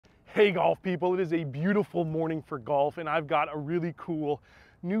Hey golf people, it is a beautiful morning for golf and I've got a really cool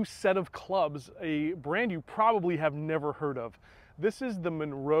new set of clubs, a brand you probably have never heard of. This is the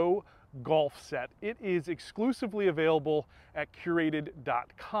Monroe Golf set. It is exclusively available at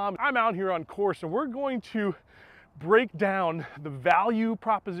curated.com. I'm out here on course and we're going to break down the value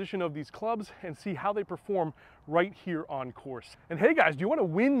proposition of these clubs and see how they perform right here on course. And hey guys, do you want to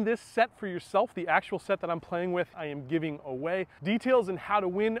win this set for yourself? The actual set that I'm playing with, I am giving away. Details and how to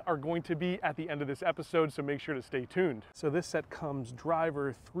win are going to be at the end of this episode, so make sure to stay tuned. So this set comes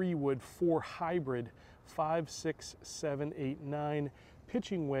driver, 3-wood, 4 hybrid, 5, 6, 7, 8, 9,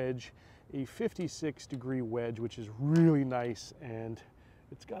 pitching wedge, a 56-degree wedge, which is really nice, and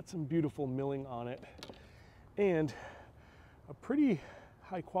it's got some beautiful milling on it, and a pretty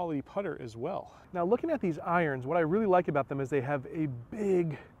high quality putter as well. Now looking at these irons, what I really like about them is they have a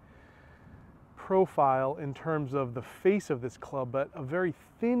big profile in terms of the face of this club, but a very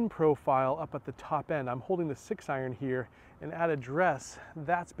thin profile up at the top end. I'm holding the 6-iron here, and at address,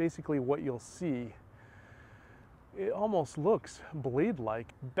 that's basically what you'll see. It almost looks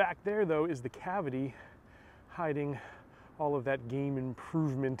blade-like. Back there though is the cavity hiding all of that game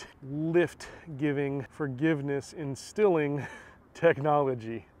improvement, lift giving, forgiveness instilling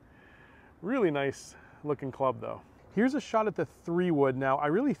technology. Really nice looking club though. Here's a shot at the 3-wood. Now I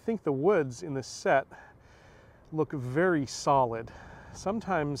really think the woods in this set look very solid.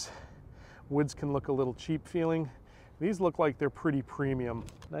 Sometimes woods can look a little cheap feeling. These look like they're pretty premium.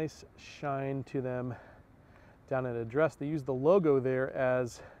 Nice shine to them down at address. They use the logo there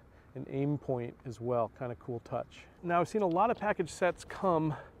as an aim point as well, kind of cool touch. Now I've seen a lot of package sets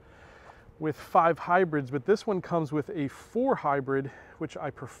come with 5 hybrids, but this one comes with a 4 hybrid, which I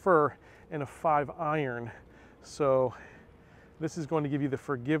prefer, and a 5-iron. So this is going to give you the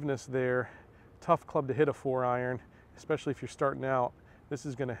forgiveness there. Tough club to hit a 4-iron, especially if you're starting out. This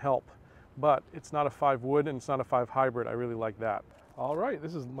is going to help, but it's not a 5-wood and it's not a 5 hybrid. I really like that. All right,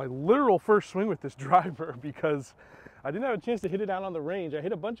 this is my literal first swing with this driver because I didn't have a chance to hit it out on the range. I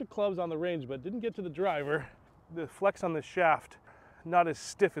hit a bunch of clubs on the range, but didn't get to the driver. The flex on this shaft, not as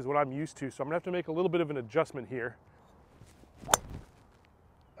stiff as what I'm used to, so I'm gonna have to make a little bit of an adjustment here.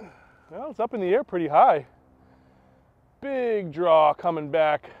 Well, it's up in the air pretty high. Big draw coming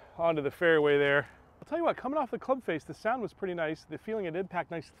back onto the fairway there. I'll tell you what, coming off the club face, the sound was pretty nice. The feeling of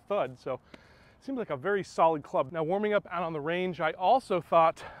impact, nice thud, so seems like a very solid club. Now warming up out on the range, I also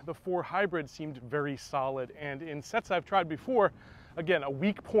thought the 4 hybrid seemed very solid, and in sets I've tried before, again, a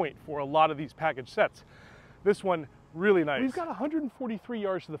weak point for a lot of these package sets. This one, really nice. We've got 143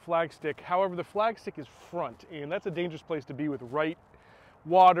 yards to the flagstick. However, the flagstick is front, and that's a dangerous place to be with right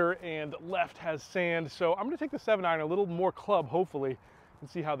water and left has sand. So I'm gonna take the 7-iron, a little more club, hopefully, and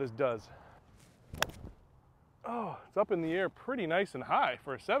see how this does. Oh, it's up in the air pretty nice and high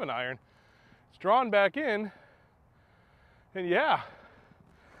for a 7-iron. It's drawn back in, and yeah,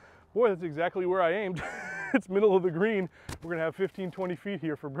 boy, that's exactly where I aimed. It's middle of the green. We're gonna have 15, 20 feet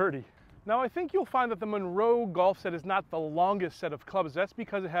here for birdie. Now I think you'll find that the Monroe Golf set is not the longest set of clubs. That's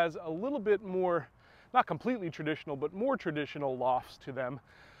because it has a little bit more, not completely traditional, but more traditional lofts to them,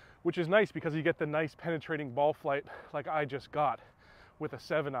 which is nice because you get the nice penetrating ball flight like I just got with a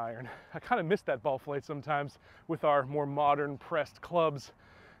 7-iron. I kind of miss that ball flight sometimes with our more modern pressed clubs.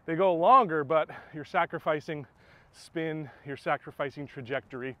 They go longer, but you're sacrificing spin, you're sacrificing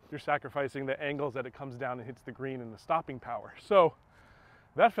trajectory, you're sacrificing the angles that it comes down and hits the green and the stopping power. So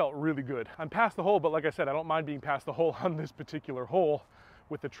that felt really good. I'm past the hole, but like I said, I don't mind being past the hole on this particular hole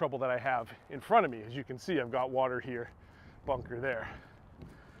with the trouble that I have in front of me. As you can see, I've got water here, bunker there.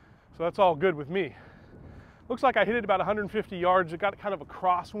 So that's all good with me. Looks like I hit it about 150 yards. It got kind of a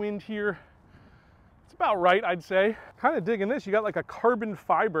crosswind here. It's about right, I'd say. Kind of digging this. You got like a carbon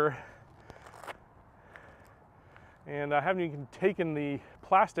fiber, and I haven't even taken the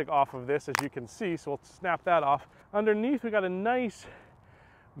plastic off of this, as you can see, so we'll snap that off. Underneath, we got a nice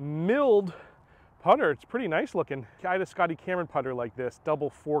milled putter. It's pretty nice looking. I had a Scotty Cameron putter like this, double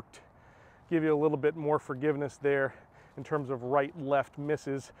forked, give you a little bit more forgiveness there in terms of right, left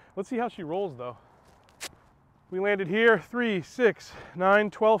misses. Let's see how she rolls though. We landed here, 3, 6,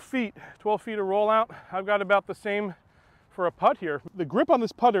 9, 12 feet. 12 feet of rollout. I've got about the same for a putt here. The grip on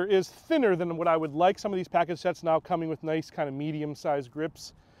this putter is thinner than what I would like. Some of these package sets now coming with nice kind of medium-sized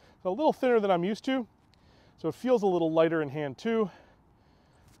grips. So a little thinner than I'm used to. So it feels a little lighter in hand too.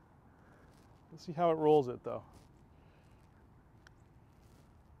 Let's see how it rolls it though.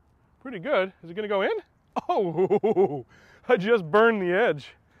 Pretty good. Is it gonna go in? Oh, I just burned the edge.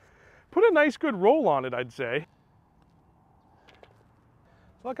 Put a nice good roll on it, I'd say.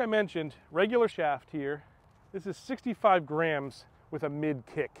 So like I mentioned, regular shaft here. This is 65 grams with a mid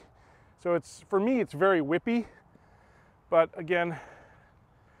kick. So for me, it's very whippy, but again,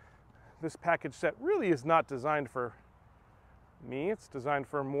 this package set really is not designed for me. It's designed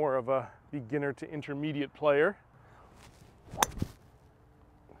for more of a beginner to intermediate player.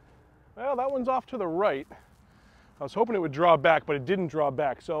 Well, that one's off to the right. I was hoping it would draw back, but it didn't draw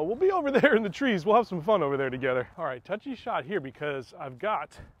back. So we'll be over there in the trees. We'll have some fun over there together. All right, touchy shot here because I've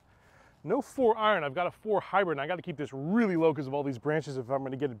got no 4-iron. I've got a 4 hybrid, and I got to keep this really low because of all these branches if I'm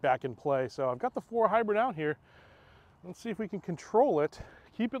going to get it back in play. So I've got the 4 hybrid out here. Let's see if we can control it,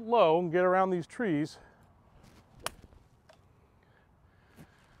 keep it low, and get around these trees.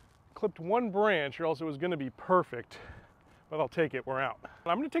 Clipped one branch, or else it was going to be perfect. But I'll take it, we're out.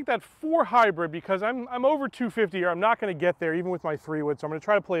 I'm gonna take that 4 hybrid because I'm over 250 here. I'm not gonna get there even with my 3-wood, so I'm gonna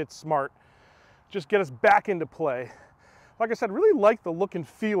try to play it smart. Just get us back into play. Like I said, really like the look and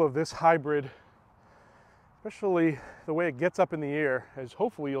feel of this hybrid, especially the way it gets up in the air, as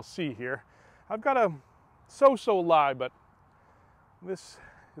hopefully you'll see here. I've got a so-so lie, but this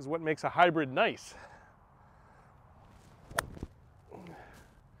is what makes a hybrid nice.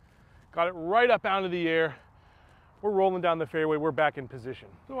 Got it right up out of the air. We're rolling down the fairway, we're back in position.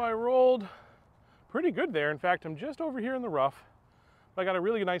 So I rolled pretty good there. In fact, I'm just over here in the rough, but I got a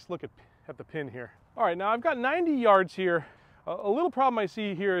really nice look at the pin here. All right, now I've got 90 yards here. A little problem I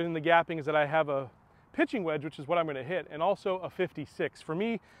see here in the gapping is that I have a pitching wedge, which is what I'm gonna hit, and also a 56. For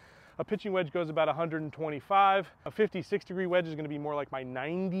me, a pitching wedge goes about 125. A 56-degree wedge is gonna be more like my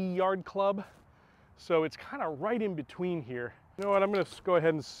 90-yard club. So it's kind of right in between here. You know what, I'm gonna go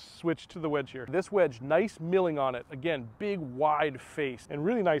ahead and switch to the wedge here. This wedge, nice milling on it. Again, big, wide face and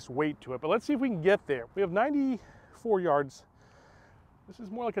really nice weight to it. But let's see if we can get there. We have 94 yards. This is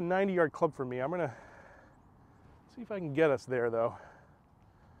more like a 90-yard club for me. I'm gonna see if I can get us there though.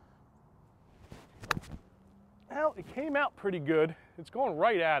 Well, it came out pretty good. It's going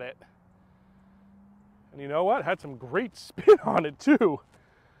right at it. And you know what? Had some great spin on it too.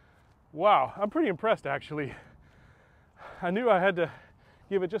 Wow, I'm pretty impressed actually. I knew I had to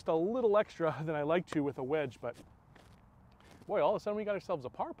give it just a little extra than I like to with a wedge, but boy, all of a sudden we got ourselves a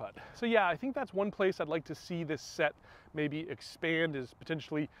par putt. So yeah, I think that's one place I'd like to see this set maybe expand, is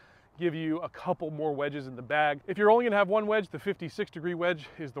potentially give you a couple more wedges in the bag. If you're only gonna have one wedge, the 56-degree wedge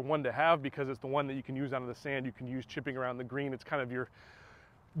is the one to have because it's the one that you can use out of the sand, you can use chipping around the green. It's kind of your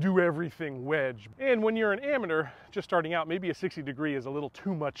do everything wedge. And when you're an amateur just starting out, maybe a 60-degree is a little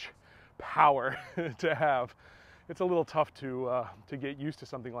too much power to have. It's a little tough to get used to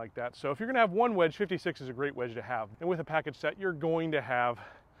something like that. So if you're gonna have one wedge, 56 is a great wedge to have. And with a package set, you're going to have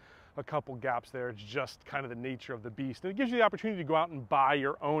a couple gaps there. It's just kind of the nature of the beast. And it gives you the opportunity to go out and buy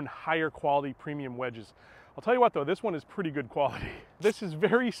your own higher quality premium wedges. I'll tell you what though, this one is pretty good quality. This is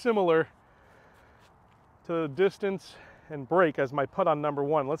very similar to the distance and break as my putt on number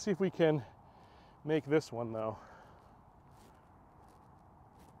 1. Let's see if we can make this one though.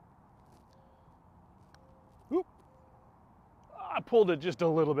 I pulled it just a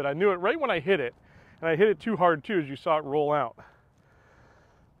little bit. I knew it right when I hit it, and I hit it too hard too, as you saw it roll out.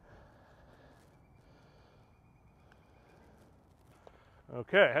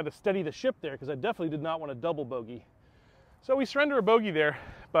 Okay, I had to steady the ship there because I definitely did not want to double bogey. So we surrender a bogey there,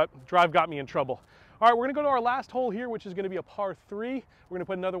 but drive got me in trouble. All right, we're gonna go to our last hole here, which is gonna be a par 3. We're gonna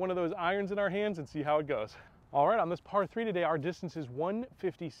put another one of those irons in our hands and see how it goes. All right, on this par 3 today, our distance is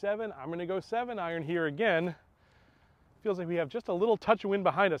 157. I'm gonna go 7-iron here again. Feels like we have just a little touch of wind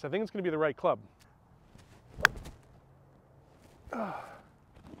behind us. I think it's gonna be the right club. I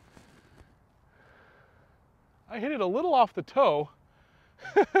hit it a little off the toe.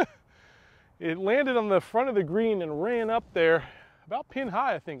 It landed on the front of the green and ran up there about pin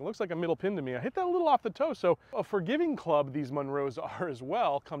high, I think. It looks like a middle pin to me. I hit that a little off the toe, so a forgiving club these Monroes are as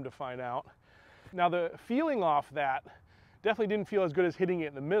well, come to find out. Now the feeling off that definitely didn't feel as good as hitting it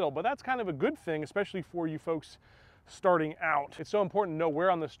in the middle, but that's kind of a good thing, especially for you folks starting out. It's so important to know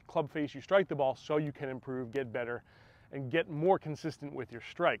where on this club face you strike the ball so you can improve, get better, and get more consistent with your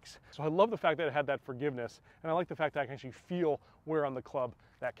strikes. So I love the fact that it had that forgiveness, and I like the fact that I can actually feel where on the club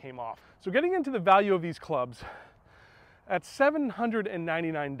that came off. So getting into the value of these clubs, at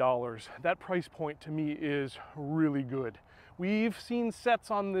 $799, that price point to me is really good. We've seen sets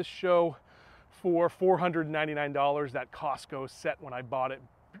on this show for $499, that Costco set when I bought it.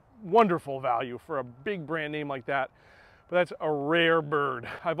 Wonderful value for a big brand name like that, but that's a rare bird.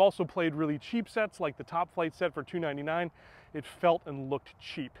 I've also played really cheap sets like the Top Flight set for $299. It felt and looked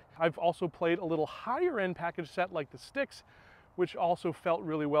cheap. I've also played a little higher end package set like the Sticks, which also felt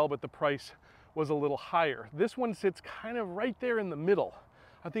really well, but the price was a little higher. This one sits kind of right there in the middle.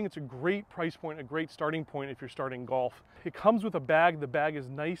 I think it's a great price point, a great starting point if you're starting golf. It comes with a bag. The bag is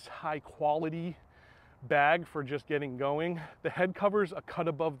nice, high quality bag for just getting going. The head cover's a cut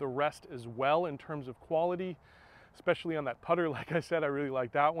above the rest as well in terms of quality, especially on that putter. Like I said, I really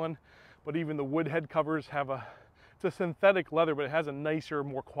like that one. But even the wood head covers have it's a synthetic leather, but it has a nicer,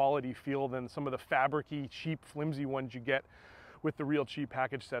 more quality feel than some of the fabric-y, cheap, flimsy ones you get with the real cheap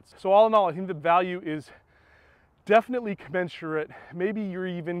package sets. So all in all, I think the value is definitely commensurate. Maybe you're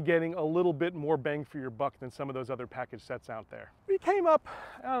even getting a little bit more bang for your buck than some of those other package sets out there. We came up,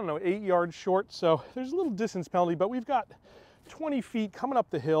 I don't know, 8 yards short, so there's a little distance penalty, but we've got 20 feet coming up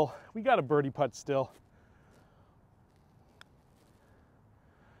the hill. We got a birdie putt still.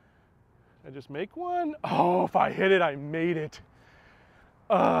 I just make one. Oh, if I hit it, I made it.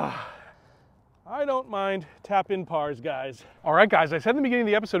 I don't mind tap-in pars, guys. All right, guys, I said in the beginning of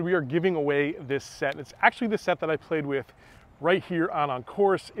the episode, we are giving away this set. It's actually the set that I played with right here on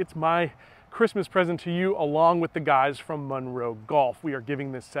course. It's my Christmas present to you, along with the guys from Monroe Golf. We are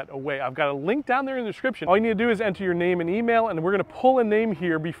giving this set away. I've got a link down there in the description. All you need to do is enter your name and email, and we're gonna pull a name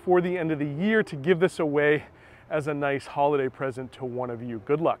here before the end of the year to give this away as a nice holiday present to one of you.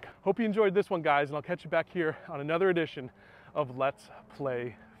 Good luck. Hope you enjoyed this one, guys, and I'll catch you back here on another edition of Let's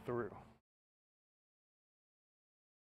Play Through.